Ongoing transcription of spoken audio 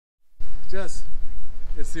Jess,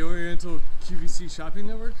 it's the Oriental QVC shopping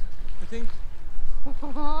network, I think. It's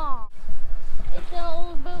an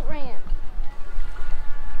old boat ramp.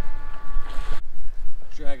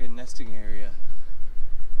 Dragon nesting area.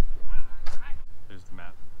 There's the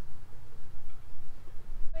map.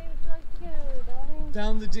 Where would you like to go, darling?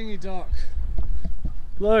 Down the dinghy dock.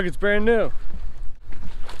 Look, it's brand new.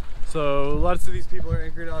 So lots of these people are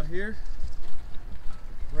anchored out here,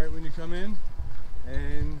 right when you come in.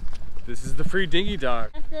 And this is the free dinghy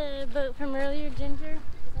dock. That's the boat from earlier, Ginger.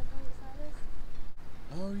 Is that the one beside us?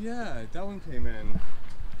 Oh yeah, that one came in.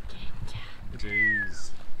 Jeez.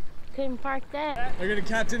 Couldn't park that. Are you gonna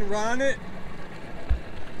Captain Ron it?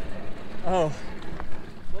 Oh.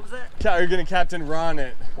 What was that? You're gonna Captain Ron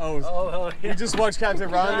it. Oh, yeah. We just watched Captain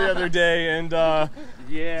Ron the other day, and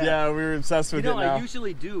yeah, we were obsessed with it now. I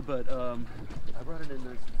usually do, but I brought it in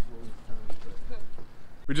nice and slow this time. But...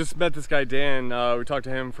 We just met this guy Dan. We talked to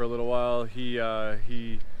him for a little while. He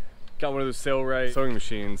got one of those Sailrite sewing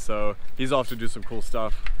machines, so he's off to do some cool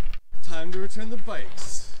stuff. Time to return the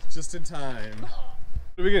bikes, just in time.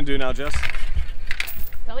 What are we gonna do now, Jess?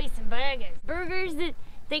 Go eat some burgers. Burgers that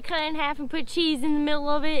they cut in half and put cheese in the middle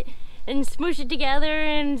of it and smush it together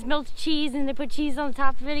and melt the cheese and they put cheese on the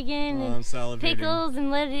top of it again. Oh, I'm salivating. Pickles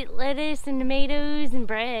and lettuce and tomatoes and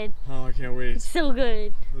bread. Oh, I can't wait. It's so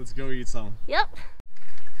good. Let's go eat some. Yep.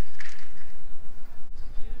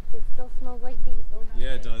 It still smells like diesel.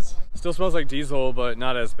 Yeah, it does. Still smells like diesel, but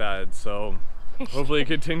not as bad, so hopefully it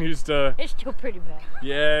continues to... It's still pretty bad.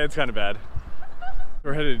 Yeah, it's kind of bad.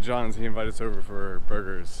 We're headed to John's. He invited us over for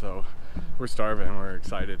burgers, so we're starving. We're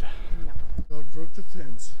excited. No. Dog broke the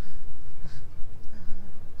fence.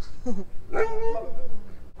 I'll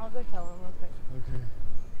go tell him real quick. Okay.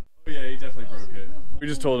 Oh yeah, he definitely broke it. We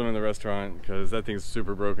just told him in the restaurant because that thing's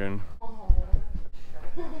super broken.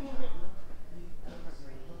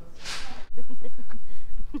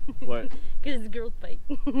 What? Because it's a girl's bike.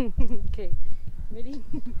 Okay. Ready?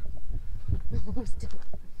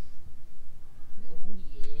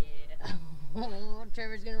 Oh,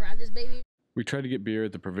 Trevor's gonna ride this baby. We tried to get beer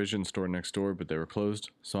at the provision store next door, but they were closed,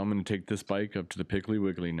 so I'm gonna take this bike up to the Piggly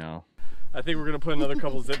Wiggly now. I think we're gonna put another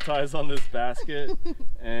couple zip ties on this basket,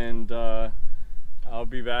 and I'll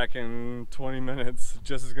be back in 20 minutes.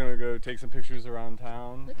 Jess is gonna go take some pictures around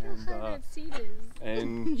town. Look how high that seat is.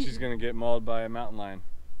 And she's gonna get mauled by a mountain lion.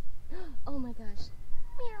 Oh my gosh.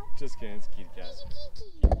 Meow. Just kidding, it's a kitty cat.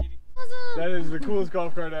 Kiki. Awesome. That is the coolest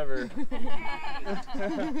golf cart ever.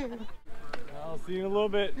 I'll see you in a little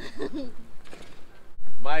bit.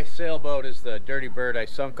 My sailboat is the Dirty Bird. I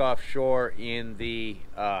sunk offshore in the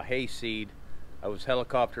hayseed. I was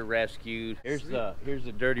helicopter rescued. Here's the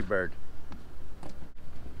Dirty Bird.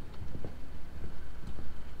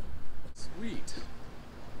 Sweet.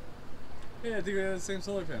 Yeah, I think we have the same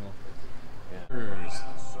solar panel. Yeah. Burger.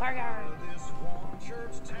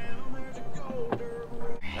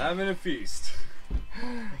 Having a feast.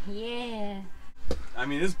 Yeah. I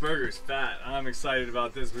mean, this burger's fat. I'm excited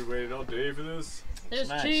about this. We waited all day for this. There's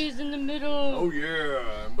nice. cheese in the middle. Oh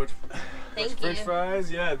yeah, but Thank French you.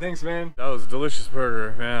 fries. Yeah, thanks, man. That was a delicious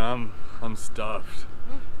burger, man. I'm stuffed.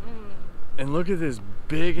 And look at this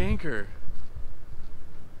big anchor.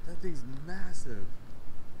 That thing's massive.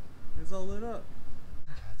 It's all lit up.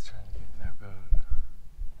 Cat's trying to get in that boat.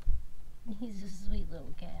 He's a sweet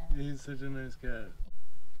little cat. He's such a nice cat.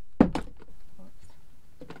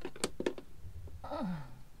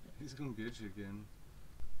 He's gonna get you again.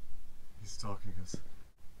 He's stalking us.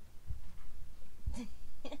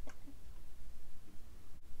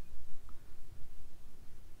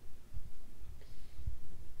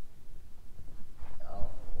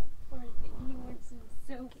 Oh, poor thing. He wants to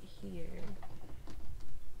soak it here.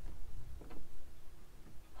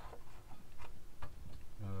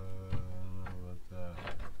 I don't know about that.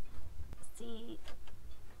 See,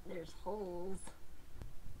 there's holes.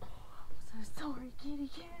 Oh, I'm so sorry, kitty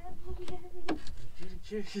cat. Kitty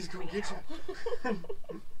cat, he's gonna get you.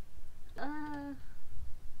 I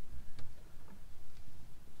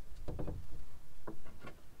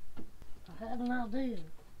have an idea.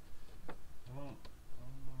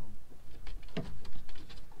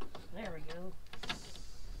 There we go.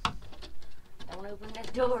 Don't open that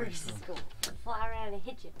door. It's just going to fly around and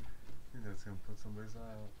hit you. I think that's gonna put somebody's eye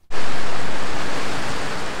out.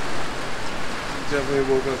 Definitely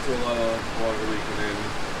woke up to a lot of water leaking in.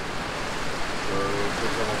 So put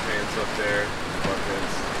a couple fans up there,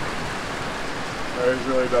 buckets. There's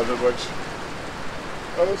really nothing much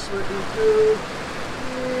else we can do.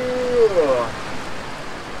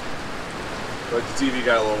 But the TV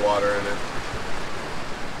got a little water in it.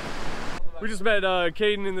 We just met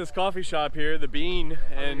Caden in this coffee shop here, The Bean,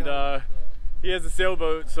 and He has a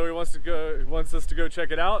sailboat, so he wants us to go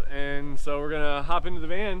check it out, and so we're gonna hop into the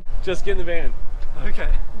van. Just get in the van.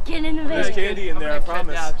 Okay. Get in the van. There's candy in there, I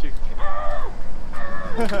promise. You.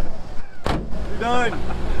 You're done.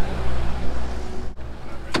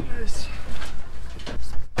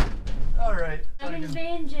 All right. I'm in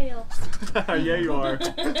van jail. Yeah, you are.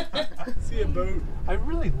 See a boat. I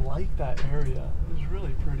really like that area. It was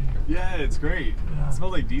really pretty. Yeah, it's great. Yeah. It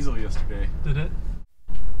smelled like diesel yesterday. Did it?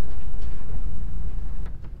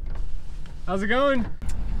 How's it going?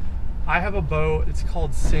 I have a boat. It's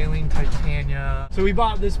called Sailing Titania. So we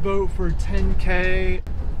bought this boat for 10K.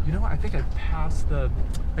 You know what? I think I passed the...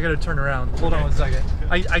 I gotta turn around. Hold on one second.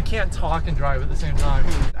 I can't talk and drive at the same time.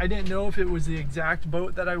 I didn't know if it was the exact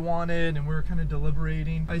boat that I wanted, and we were kind of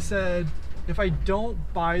deliberating. I said, if I don't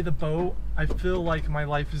buy the boat, I feel like my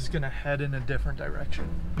life is gonna head in a different direction.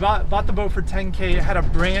 Bought the boat for 10K. It had a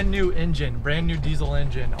brand new engine, brand new diesel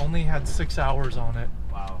engine. Only had 6 hours on it.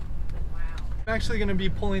 Wow. I'm actually going to be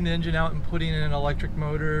pulling the engine out and putting in an electric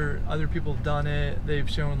motor. Other people have done it. They've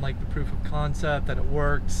shown like the proof of concept that it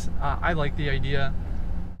works. I like the idea.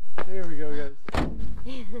 There we go, guys.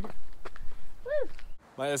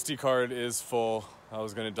 My SD card is full. I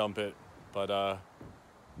was gonna dump it, but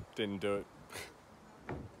didn't do it.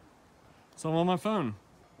 So I'm on my phone.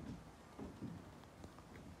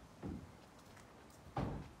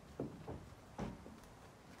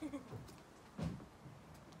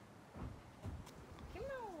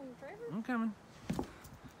 I'm coming.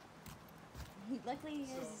 Luckily he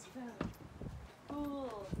has his phone.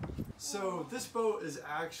 Cool. So this boat is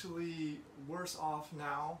actually worse off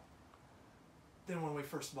now than when we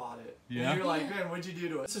first bought it. Yeah. And you're like, man, what'd you do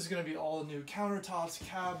to it? This is going to be all new countertops,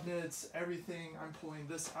 cabinets, everything. I'm pulling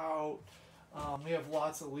this out. We have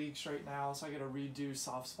lots of leaks right now, so I got to redo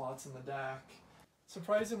soft spots in the deck.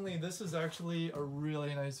 Surprisingly, this is actually a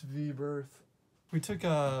really nice V-berth. We took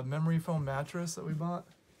a memory foam mattress that we bought.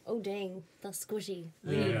 Oh dang, that's squishy.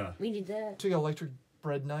 Yeah. We need that. Took an electric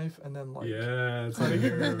bread knife and then like... Yeah, it's like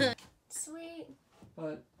here. Sweet.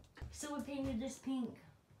 But So we painted this pink.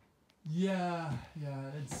 yeah,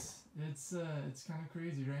 it's kind of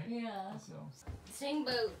crazy, right? Yeah. So Same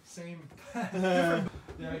boat. same. Yeah,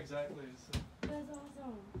 exactly. So, That's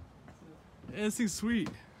awesome. Yeah, this thing's sweet.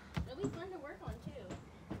 It'll be fun to work on too.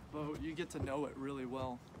 but you get to know it really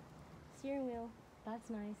well. Steering wheel. That's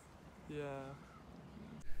nice. Yeah.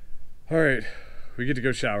 All right, we get to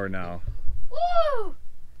go shower now. Woo!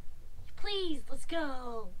 Please, let's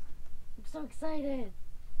go. I'm so excited.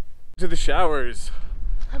 To the showers.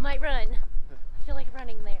 I might run. I feel like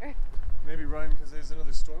running there. Maybe run because there's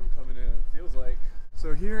another storm coming in, it feels like.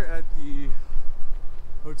 So here at the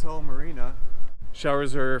Hotel Marina,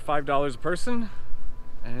 showers are $5 a person,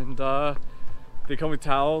 and they come with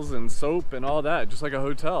towels and soap and all that, just like a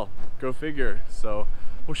hotel. Go figure. So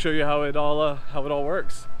we'll show you how it all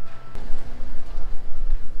works.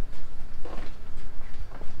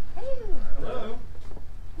 Hello.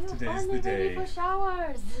 Today's the day. For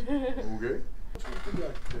showers. Okay. We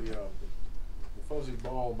got the fuzzy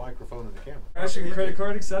ball microphone in the camera. Cash and credit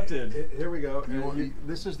card accepted. Here we go.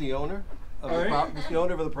 This is the owner of All the right. this is the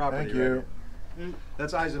owner of the property. Thank you. Right?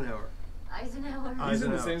 That's Eisenhower. Eisenhower. He's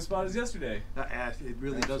in the same spot as yesterday. It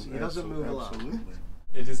really doesn't. He doesn't move a lot. Absolutely.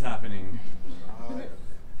 It is happening.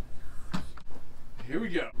 Here we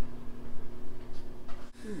go.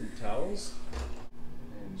 Towels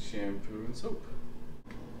and shampoo and soap.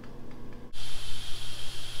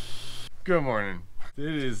 Good morning. It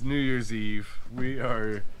is New Year's Eve. We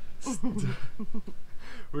are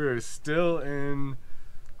still in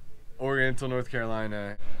Oriental, North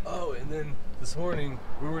Carolina. Oh, and then this morning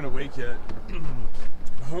we weren't awake yet.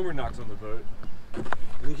 Homer knocked on the boat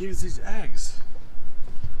and he gave us these eggs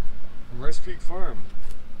from Rice Creek Farm.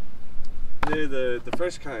 They're the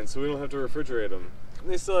fresh kind, so we don't have to refrigerate them.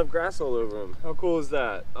 And they still have grass all over them. How cool is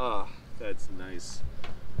that? Ah, that's nice.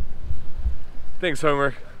 Thanks,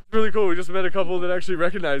 Homer. Really cool. We just met a couple that actually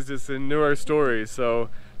recognized us and knew our story. So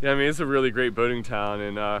yeah, I mean, it's a really great boating town,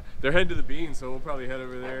 and they're heading to the Bean, so we'll probably head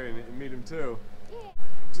over there and meet them too.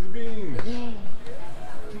 To the Bean.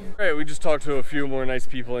 All right, we just talked to a few more nice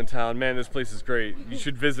people in town. Man, this place is great. You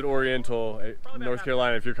should visit Oriental, North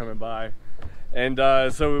Carolina, if you're coming by. And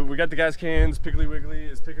so we got the gas cans. Piggly Wiggly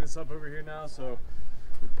is picking us up over here now, so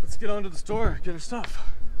let's get on to the store, get our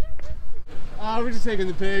stuff. We're just taking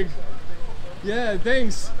the pig. Yeah,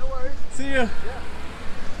 thanks. No worries. See ya. Yeah.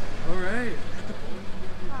 All right.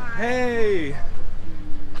 Hi. Hey.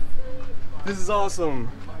 This is awesome.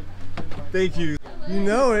 Thank you. You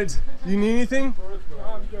know it. You need anything?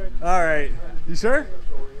 I'm good. All right. You sure?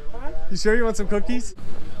 You sure you want some cookies?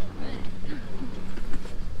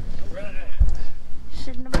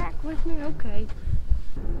 Okay.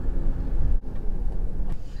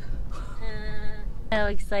 So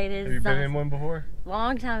excited. Have you been in one before?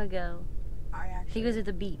 Long time ago. I actually He was at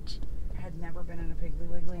the beach. had never been in a Piggly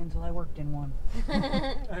Wiggly until I worked in one.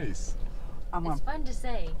 Nice. It's fun to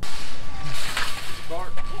say.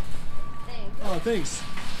 Bark. Thanks. Oh, thanks.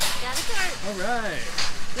 Got a cart. All right.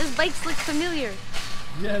 Those bikes look familiar.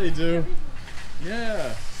 Yeah, they do.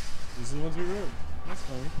 Yeah. These are the ones we rode. That's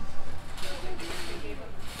funny.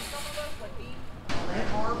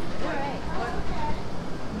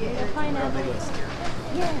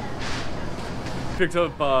 Yeah. Picked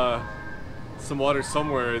up some water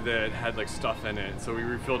somewhere that had like stuff in it, so we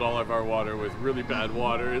refilled all of our water with really bad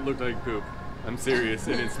water. It looked like poop. I'm serious,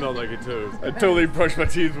 and it smelled like a toast. I totally brushed my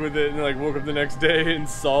teeth with it, and like woke up the next day and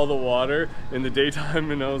saw the water in the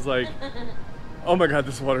daytime, and I was like, "Oh my God,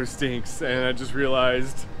 this water stinks!" And I just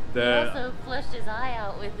realized that. He also flushed his eye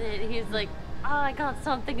out with it. He was like, "Oh, I got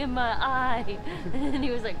something in my eye," and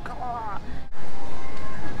he was like, "Caw."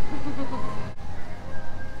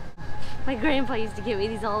 My grandpa used to give me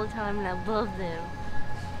these all the time, and I loved them.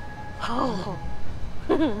 Oh.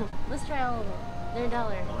 Let's try all of them. They're $1.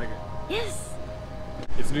 I like it. Yes.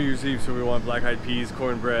 It's New Year's Eve, so we want black-eyed peas,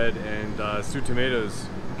 cornbread, and stewed tomatoes.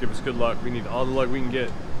 Give us good luck. We need all the luck we can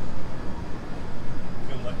get.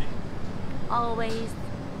 Feeling lucky? Always.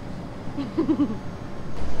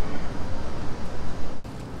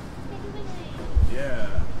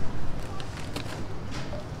 Yeah.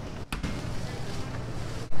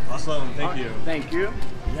 Awesome, thank you. Thank you.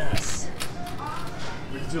 Yes.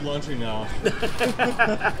 We can do laundry now.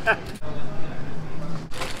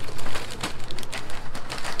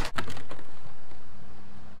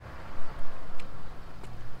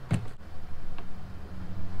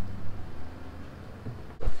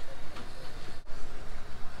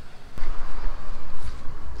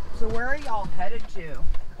 So where are y'all headed to?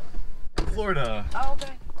 Florida. Oh,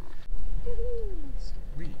 okay.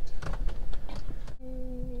 Sweet.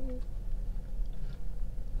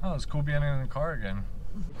 Oh, it's cool being in a car again.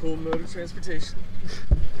 Cool mode of transportation.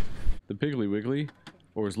 The Piggly Wiggly,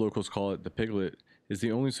 or as locals call it, the Piglet, is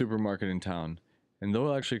the only supermarket in town, and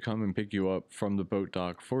they'll actually come and pick you up from the boat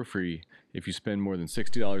dock for free if you spend more than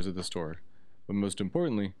 $60 at the store. But most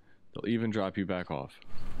importantly, they'll even drop you back off.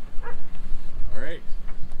 Alright,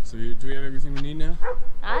 so do we have everything we need now?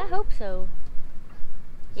 I hope so.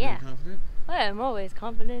 Yeah. Feeling confident? I am always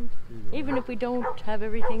confident, even if we don't have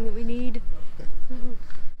everything that we need.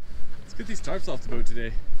 Let's get these tarps off the boat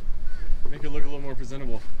today. Make it look a little more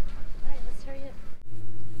presentable. Alright, let's hurry up.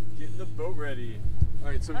 Getting the boat ready.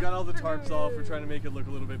 Alright, so we've got all the tarps off. We're trying to make it look a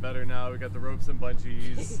little bit better now. We got the ropes and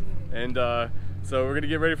bungees. And so we're gonna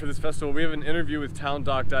get ready for this festival. We have an interview with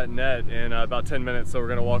towndoc.net in about 10 minutes. So we're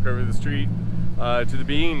gonna walk over the street to the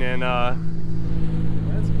Bean and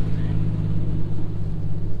that's cool.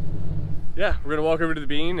 Yeah, we're gonna walk over to the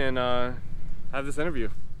Bean and have this interview.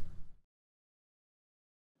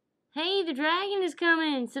 Hey, the dragon is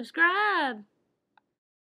coming! Subscribe!